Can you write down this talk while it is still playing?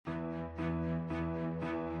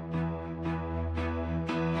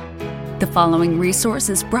The following resource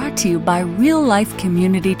is brought to you by Real Life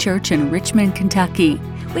Community Church in Richmond, Kentucky.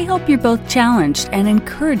 We hope you're both challenged and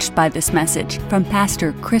encouraged by this message from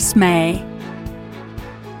Pastor Chris May.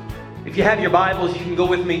 If you have your Bibles, you can go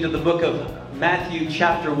with me to the book of Matthew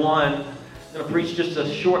chapter 1. I'm going to preach just a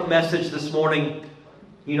short message this morning.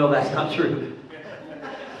 You know that's not true.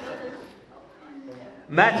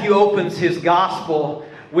 Matthew opens his gospel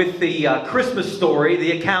with the Christmas story,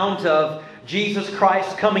 the account of Jesus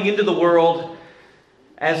Christ coming into the world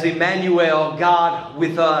as Emmanuel, God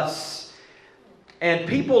with us. And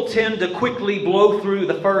people tend to quickly blow through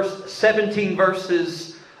the first 17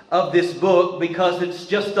 verses of this book because it's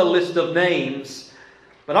just a list of names.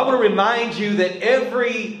 But I want to remind you that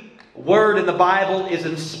every word in the Bible is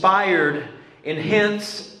inspired and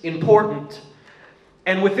hence important.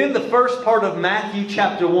 And within the first part of Matthew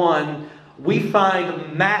chapter 1, we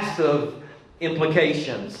find massive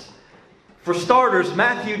implications. For starters,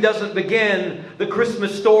 Matthew doesn't begin the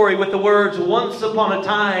Christmas story with the words, "Once upon a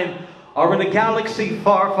time, or in a galaxy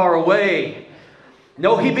far, far away."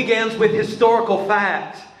 No, he begins with historical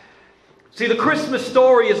fact. See, the Christmas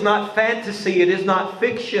story is not fantasy. It is not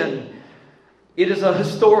fiction. It is a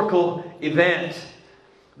historical event.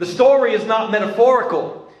 The story is not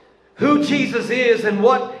metaphorical. Who Jesus is and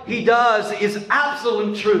what He does is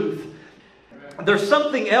absolute truth. There's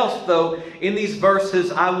something else, though, in these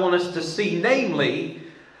verses I want us to see, namely,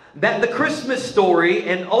 that the Christmas story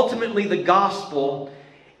and ultimately the gospel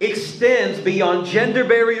extends beyond gender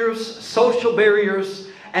barriers, social barriers,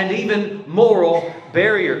 and even moral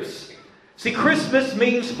barriers. See, Christmas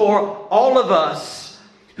means for all of us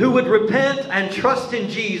who would repent and trust in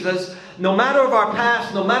Jesus, no matter of our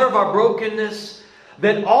past, no matter of our brokenness,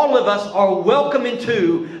 that all of us are welcome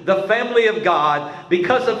into the family of God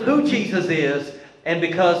because of who Jesus is and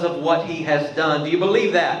because of what He has done. Do you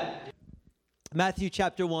believe that? Matthew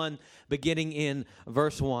chapter 1, beginning in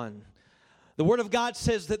verse 1. The Word of God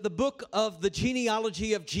says that the book of the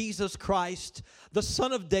genealogy of Jesus Christ, the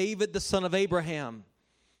son of David, the son of Abraham.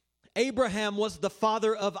 Abraham was the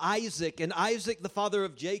father of Isaac, and Isaac the father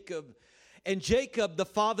of Jacob, and Jacob the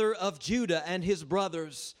father of Judah and his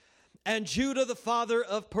brothers, and Judah the father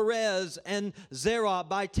of Perez and Zerah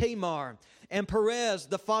by Tamar, and Perez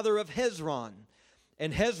the father of Hezron,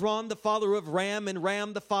 and Hezron the father of Ram, and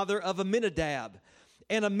Ram the father of Amminadab,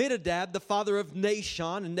 and Amminadab the father of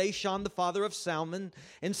Nahshon, and Nahshon the father of Salmon,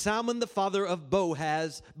 and Salmon the father of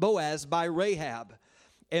Boaz by Rahab,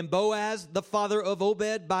 and Boaz the father of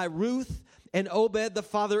Obed by Ruth, and Obed the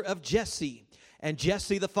father of Jesse, and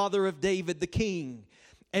Jesse the father of David the king.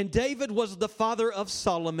 And David was the father of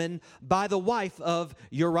Solomon by the wife of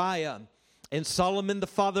Uriah. And Solomon the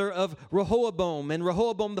father of Rehoboam, and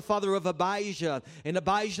Rehoboam the father of Abijah, and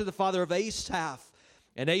Abijah the father of Asaph,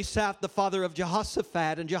 and Asaph the father of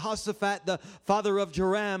Jehoshaphat, and Jehoshaphat the father of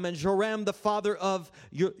Joram, and Joram the father of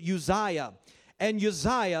Uzziah, and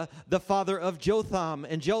Uzziah the father of Jotham,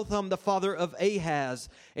 and Jotham the father of Ahaz,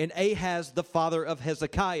 and Ahaz the father of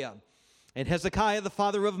Hezekiah, and Hezekiah the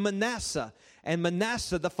father of Manasseh, and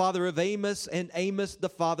Manasseh the father of Amos, and Amos the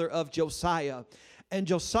father of Josiah, and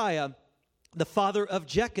Josiah the father of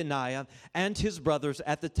Jeconiah and his brothers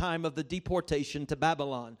at the time of the deportation to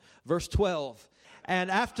Babylon. Verse 12.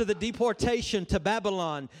 And after the deportation to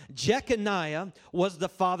Babylon, Jeconiah was the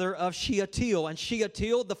father of Shealtiel, and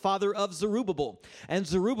Shealtiel the father of Zerubbabel, and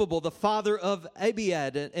Zerubbabel the father of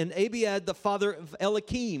Abiad, and Abiad the father of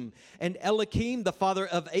Eliakim, and Eliakim the father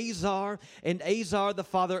of Azar, and Azar the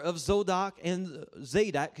father of Zadok, and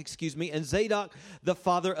Zadok the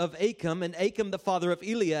father of Achim, and Achim the father of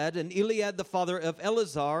Eliad, and Eliad the father of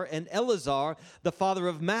Eleazar, and Eleazar the father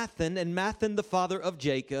of Mathan, and Mathan the father of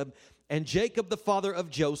Jacob, and Jacob the father of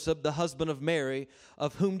Joseph, the husband of Mary,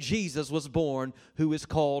 of whom Jesus was born, who is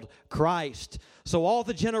called Christ. So all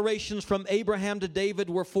the generations from Abraham to David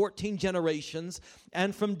were 14 generations,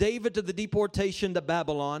 and from David to the deportation to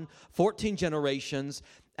Babylon, 14 generations,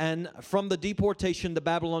 and from the deportation to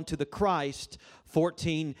Babylon to the Christ,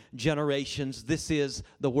 14 generations. This is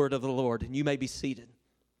the word of the Lord, and you may be seated.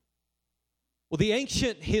 Well, the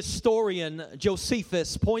ancient historian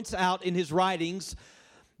Josephus points out in his writings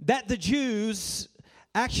that the Jews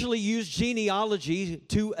actually used genealogy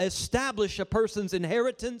to establish a person's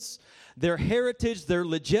inheritance, their heritage, their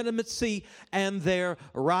legitimacy, and their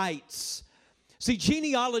rights. See,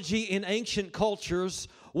 genealogy in ancient cultures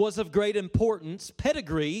was of great importance.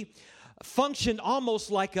 Pedigree functioned almost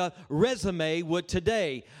like a resume would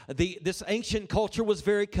today. This ancient culture was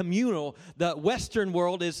very communal. The Western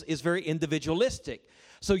world is very individualistic.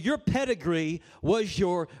 So your pedigree was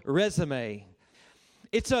your resume.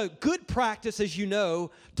 It's a good practice, as you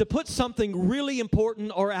know, to put something really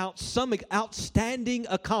important or some outstanding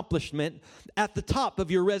accomplishment at the top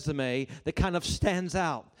of your resume that kind of stands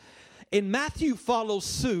out. And Matthew follows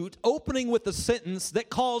suit, opening with a sentence that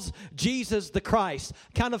calls Jesus the Christ.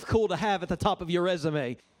 Kind of cool to have at the top of your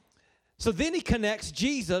resume. So then he connects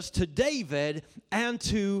Jesus to David and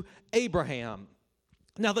to Abraham.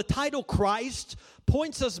 Now, the title Christ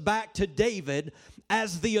points us back to David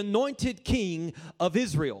as the anointed king of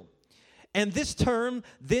Israel. And this term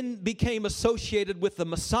then became associated with the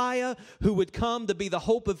Messiah who would come to be the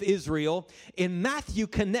hope of Israel. And Matthew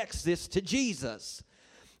connects this to Jesus.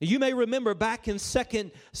 You may remember back in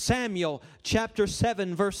 2 Samuel chapter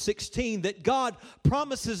 7, verse 16, that God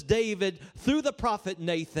promises David through the prophet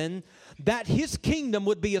Nathan that his kingdom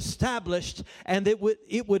would be established and it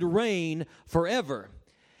would reign forever.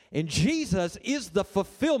 And Jesus is the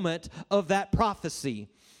fulfillment of that prophecy.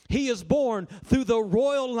 He is born through the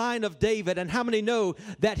royal line of David, and how many know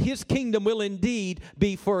that his kingdom will indeed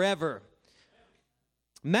be forever?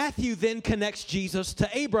 Matthew then connects Jesus to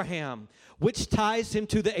Abraham, which ties him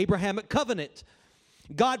to the Abrahamic covenant.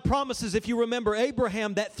 God promises, if you remember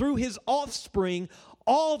Abraham, that through his offspring,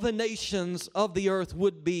 all the nations of the earth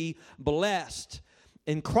would be blessed.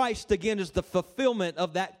 And Christ, again, is the fulfillment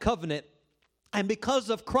of that covenant. And because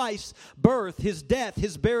of Christ's birth, his death,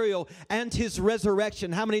 his burial, and his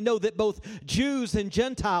resurrection, how many know that both Jews and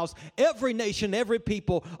Gentiles, every nation, every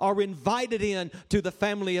people are invited in to the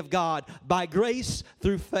family of God by grace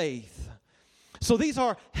through faith? So these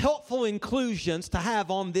are helpful inclusions to have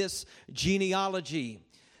on this genealogy.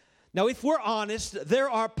 Now, if we're honest, there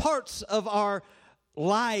are parts of our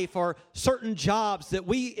life or certain jobs that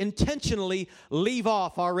we intentionally leave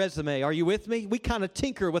off our resume. Are you with me? We kind of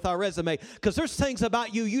tinker with our resume because there's things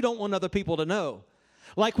about you don't want other people to know.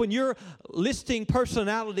 Like when you're listing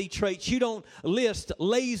personality traits, you don't list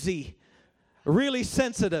lazy, really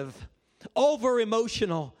sensitive,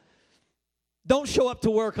 over-emotional, don't show up to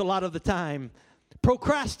work a lot of the time,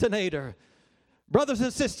 procrastinator. Brothers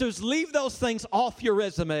and sisters, leave those things off your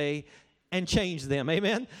resume and change them.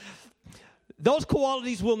 Amen? Those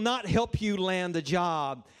qualities will not help you land a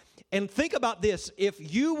job. And think about this.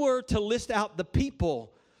 If you were to list out the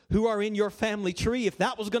people who are in your family tree, if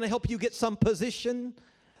that was going to help you get some position,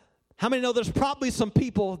 how many know there's probably some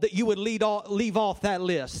people that you would leave off that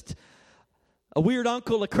list? A weird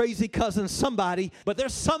uncle, a crazy cousin, somebody. But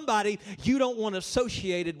there's somebody you don't want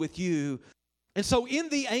associated with you. And so in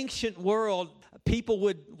the ancient world, people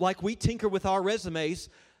would, like we tinker with our resumes,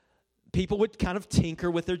 people would kind of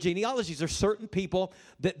tinker with their genealogies. There's certain people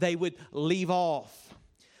that they would leave off.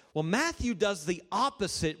 Well, Matthew does the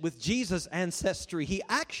opposite with Jesus' ancestry. He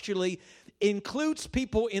actually includes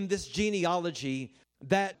people in this genealogy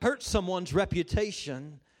that hurt someone's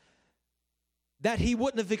reputation that he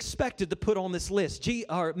wouldn't have expected to put on this list.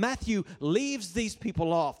 Matthew leaves these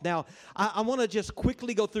people off. Now, I want to just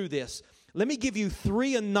quickly go through this. Let me give you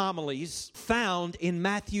 3 anomalies found in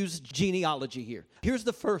Matthew's genealogy here. Here's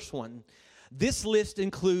the first one. This list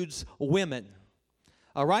includes women.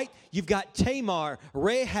 All right? You've got Tamar,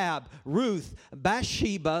 Rahab, Ruth,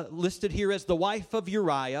 Bathsheba, listed here as the wife of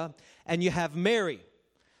Uriah, and you have Mary.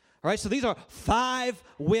 All right? So these are 5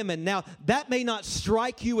 women. Now, that may not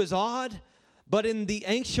strike you as odd, but in the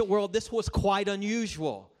ancient world, this was quite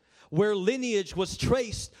unusual, where lineage was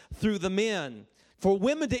traced through the men. For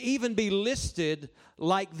women to even be listed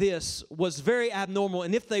like this was very abnormal.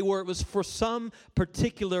 And if they were, it was for some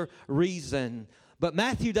particular reason. But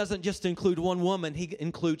Matthew doesn't just include one woman. He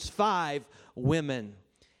includes 5 women.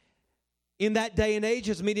 In that day and age,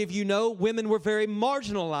 as many of you know, women were very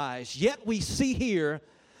marginalized. Yet we see here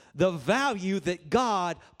the value that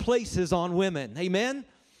God places on women. Amen?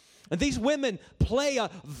 And these women play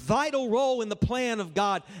a vital role in the plan of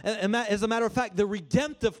God. As a matter of fact, the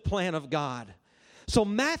redemptive plan of God. So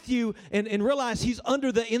Matthew, and realize he's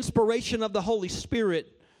under the inspiration of the Holy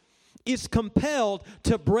Spirit, is compelled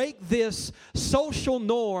to break this social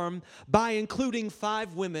norm by including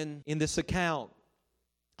 5 women in this account.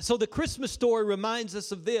 So the Christmas story reminds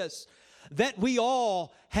us of this, that we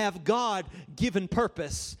all have God-given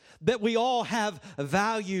purpose, that we all have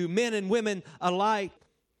value, men and women alike.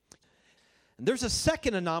 And there's a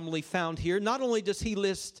second anomaly found here. Not only does he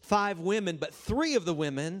list 5 women, but 3 of the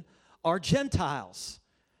women are Gentiles.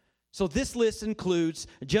 So this list includes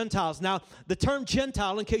Gentiles. Now, the term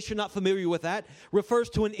Gentile, in case you're not familiar with that, refers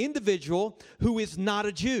to an individual who is not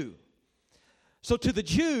a Jew. So to the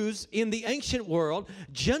Jews in the ancient world,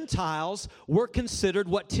 Gentiles were considered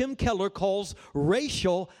what Tim Keller calls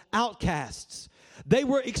racial outcasts. They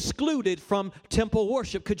were excluded from temple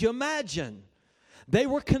worship. Could you imagine They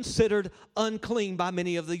were considered unclean by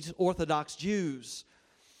many of these Orthodox Jews.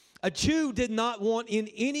 A Jew did not want in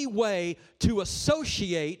any way to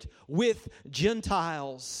associate with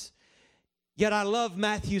Gentiles. Yet I love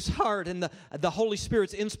Matthew's heart and the Holy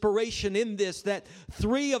Spirit's inspiration in this, that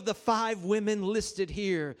 3 of the 5 women listed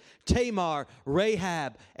here, Tamar,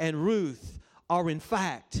 Rahab, and Ruth, are in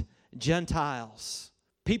fact Gentiles.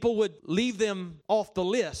 People would leave them off the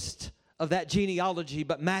list of that genealogy,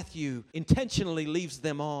 but Matthew intentionally leaves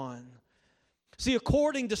them on. See,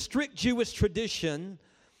 according to strict Jewish tradition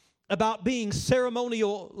about being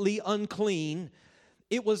ceremonially unclean,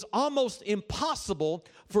 it was almost impossible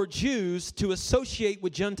for Jews to associate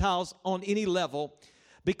with Gentiles on any level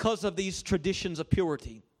because of these traditions of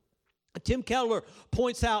purity. Tim Keller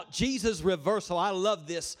points out Jesus' reversal. I love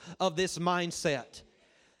this, of this mindset.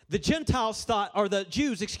 The Gentiles thought, or the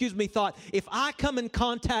Jews, thought, if I come in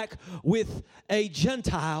contact with a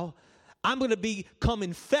Gentile, I'm going to become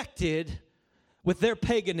infected with their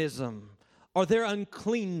paganism or their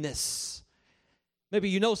uncleanness. Maybe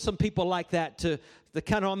you know some people like that, they're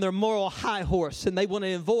kind of on their moral high horse, and they want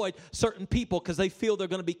to avoid certain people because they feel they're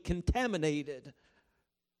going to be contaminated.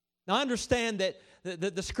 Now, I understand that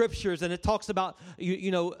the scriptures, and it talks about,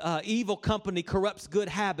 evil company corrupts good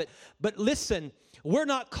habit. But listen, we're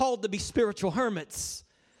not called to be spiritual hermits.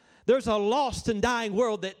 There's a lost and dying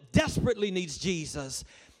world that desperately needs Jesus.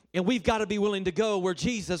 And we've got to be willing to go where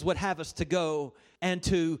Jesus would have us to go and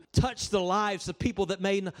to touch the lives of people that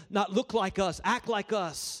may not look like us, act like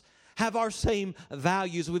us, have our same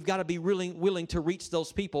values. We've got to be really willing to reach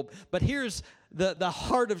those people. But here's the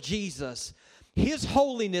heart of Jesus. His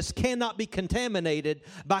holiness cannot be contaminated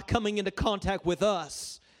by coming into contact with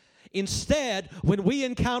us. Instead, when we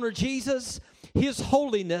encounter Jesus, His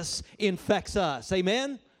holiness infects us.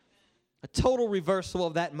 Amen? A total reversal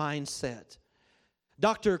of that mindset.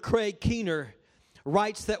 Dr. Craig Keener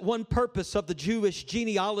writes that one purpose of the Jewish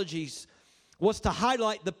genealogies was to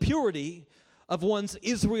highlight the purity of one's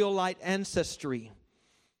Israelite ancestry.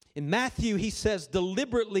 In Matthew, he says,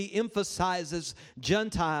 deliberately emphasizes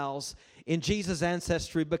Gentiles in Jesus'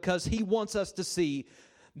 ancestry because he wants us to see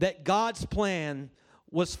that God's plan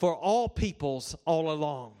was for all peoples all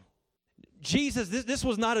along. Jesus, this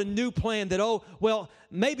was not a new plan that,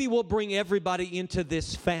 maybe we'll bring everybody into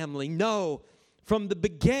this family. No, from the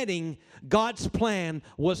beginning, God's plan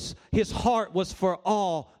was, His heart was for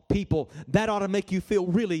all people. That ought to make you feel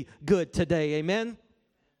really good today. Amen?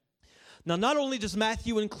 Now, not only does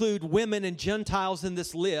Matthew include women and Gentiles in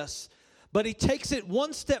this list, but he takes it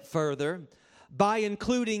one step further by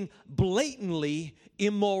including blatantly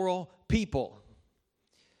immoral people.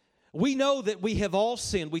 We know that we have all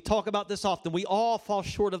sinned. We talk about this often. We all fall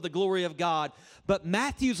short of the glory of God. But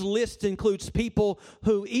Matthew's list includes people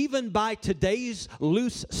who, even by today's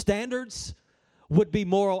loose standards, would be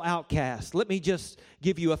moral outcasts. Let me just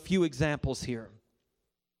give you a few examples here.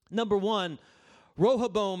 Number one,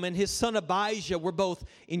 Rehoboam and his son Abijah were both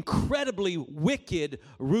incredibly wicked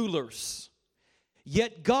rulers.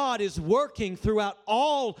 Yet God is working throughout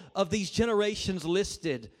all of these generations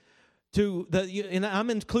listed. And I'm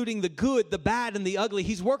including the good, the bad, and the ugly.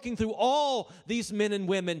 He's working through all these men and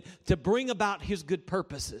women to bring about His good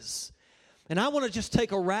purposes. And I want to just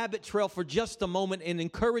take a rabbit trail for just a moment and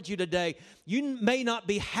encourage you today. You may not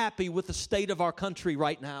be happy with the state of our country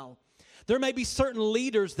right now. There may be certain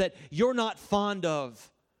leaders that you're not fond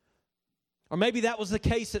of. Or maybe that was the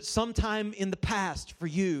case at some time in the past for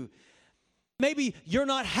you. Maybe you're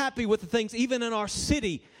not happy with the things even in our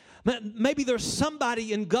city. Maybe there's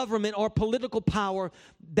somebody in government or political power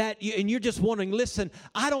and you're just wondering, listen,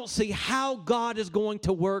 I don't see how God is going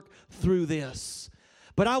to work through this.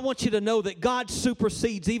 But I want you to know that God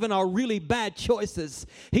supersedes even our really bad choices.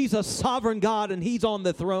 He's a sovereign God and He's on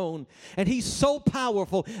the throne. And He's so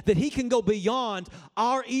powerful that He can go beyond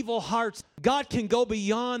our evil hearts. God can go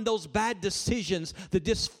beyond those bad decisions, the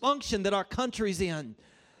dysfunction that our country's in.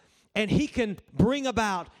 And He can bring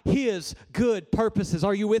about His good purposes.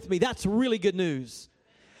 Are you with me? That's really good news.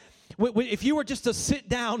 If you were just to sit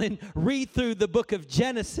down and read through the book of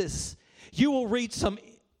Genesis, you will read some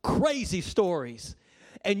crazy stories.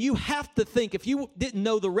 And you have to think, if you didn't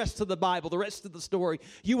know the rest of the Bible, the rest of the story,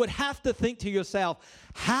 you would have to think to yourself,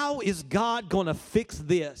 how is God going to fix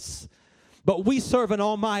this? But we serve an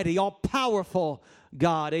almighty, all-powerful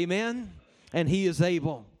God, amen? And He is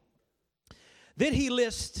able. Then he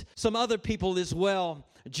lists some other people as well.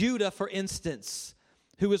 Judah, for instance,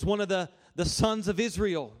 who is one of the sons of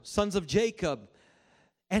Israel, sons of Jacob.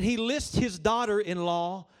 And he lists his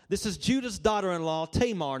daughter-in-law. This is Judah's daughter-in-law,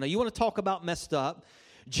 Tamar. Now, you want to talk about messed up.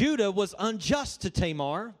 Judah was unjust to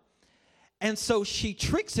Tamar, And so she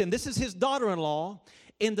tricks him. This is his daughter-in-law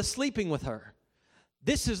into sleeping with her.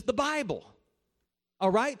 This is the Bible. All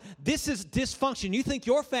right? This is dysfunction. You think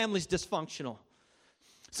your family's dysfunctional.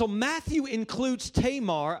 So Matthew includes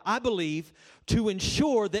Tamar, I believe, to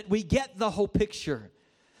ensure that we get the whole picture.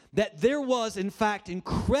 That there was, in fact,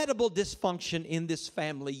 incredible dysfunction in this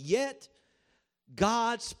family. Yet,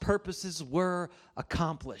 God's purposes were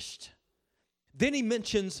accomplished. Then he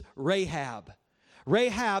mentions Rahab.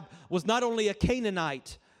 Rahab was not only a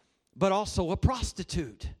Canaanite, but also a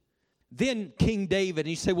prostitute. Then King David, and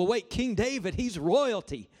you say, well, wait, King David, he's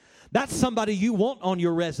royalty. That's somebody you want on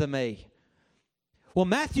your resume. Well,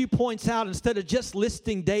 Matthew points out, instead of just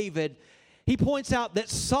listing David, he points out that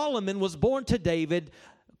Solomon was born to David,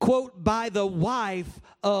 quote, by the wife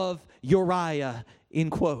of Uriah,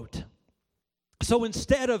 end quote. So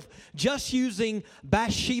instead of just using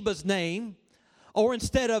Bathsheba's name, or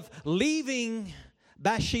instead of leaving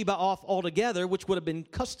Bathsheba off altogether, which would have been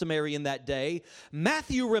customary in that day,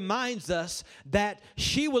 Matthew reminds us that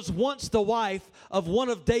she was once the wife of one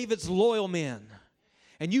of David's loyal men.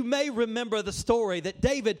 And you may remember the story that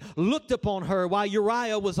David looked upon her while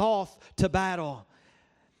Uriah was off to battle.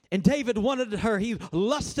 And David wanted her. He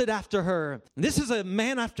lusted after her. This is a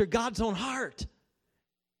man after God's own heart.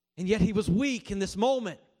 And yet he was weak in this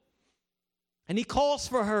moment. And he calls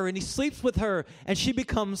for her and he sleeps with her and she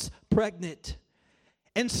becomes pregnant.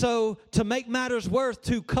 And so, to make matters worse,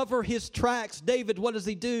 to cover his tracks, David, what does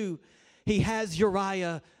he do? He has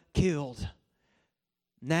Uriah killed.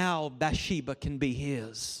 Now Bathsheba can be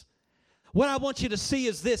his. What I want you to see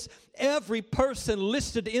is this. Every person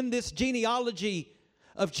listed in this genealogy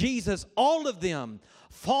of Jesus, all of them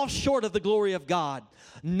fall short of the glory of God.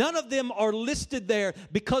 None of them are listed there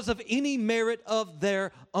because of any merit of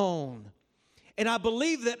their own. And I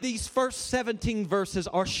believe that these first 17 verses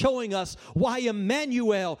are showing us why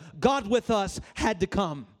Emmanuel, God with us, had to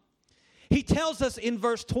come. He tells us in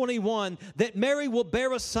verse 21 that Mary will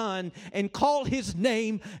bear a son and call his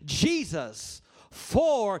name Jesus,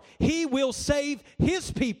 for he will save his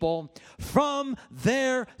people from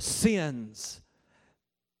their sins.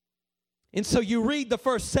 And so you read the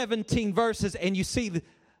first 17 verses and you see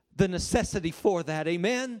the necessity for that.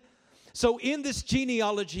 Amen? So in this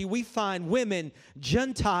genealogy, we find women,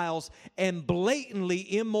 Gentiles, and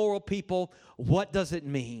blatantly immoral people. What does it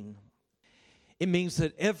mean? It means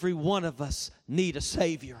that every one of us need a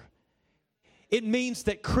Savior. It means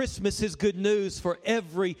that Christmas is good news for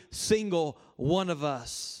every single one of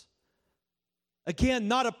us. Again,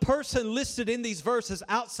 not a person listed in these verses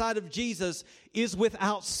outside of Jesus is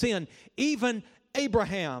without sin. Even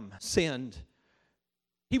Abraham sinned.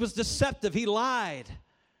 He was deceptive. He lied.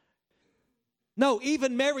 No,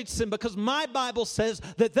 even married sin, because my Bible says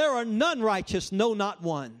that there are none righteous, no, not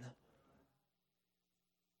one.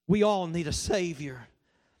 We all need a Savior.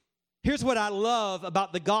 Here's what I love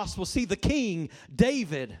about the gospel. See, the king,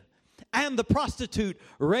 David, and the prostitute,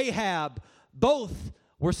 Rahab, both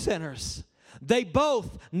were sinners. They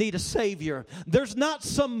both need a Savior. There's not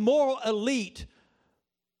some moral elite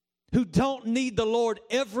who don't need the Lord.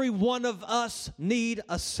 Every one of us need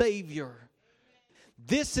a Savior.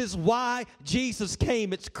 This is why Jesus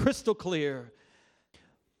came. It's crystal clear.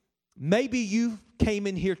 Maybe you came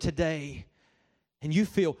in here today and you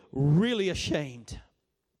feel really ashamed.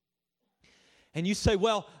 And you say,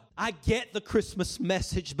 well, I get the Christmas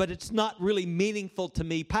message, but it's not really meaningful to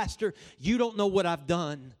me. Pastor, you don't know what I've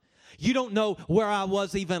done. You don't know where I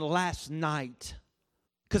was even last night.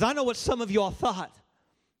 Because I know what some of y'all thought.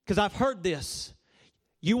 Because I've heard this.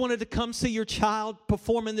 You wanted to come see your child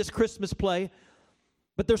perform in this Christmas play.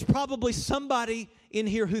 But there's probably somebody in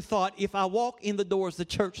here who thought, if I walk in the doors, the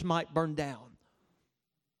church might burn down.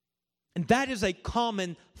 And that is a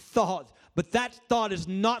common thought. But that thought is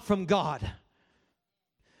not from God.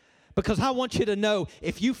 Because I want you to know,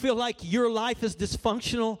 if you feel like your life is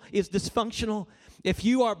dysfunctional, if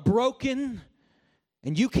you are broken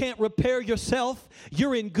and you can't repair yourself,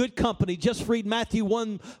 you're in good company. Just read Matthew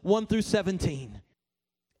 1 through 17.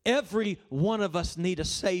 Every one of us need a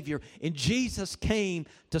Savior. And Jesus came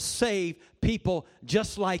to save people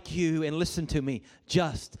just like you. And listen to me,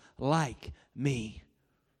 just like me.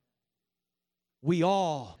 We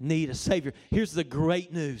all need a Savior. Here's the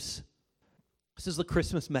great news. This is the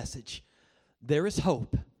Christmas message. There is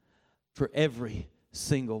hope for every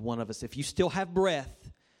single one of us. If you still have breath,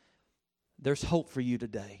 there's hope for you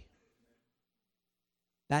today.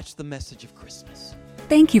 That's the message of Christmas.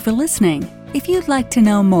 Thank you for listening. If you'd like to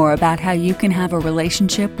know more about how you can have a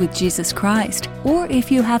relationship with Jesus Christ, or if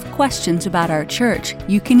you have questions about our church,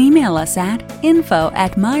 you can email us at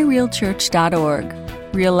info@myrealchurch.org.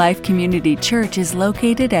 Real Life Community Church is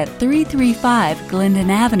located at 335 Glendon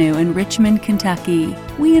Avenue in Richmond, Kentucky.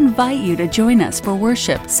 We invite you to join us for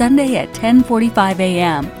worship Sunday at 10:45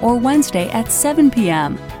 a.m. or Wednesday at 7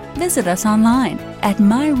 p.m. Visit us online at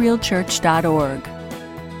myrealchurch.org.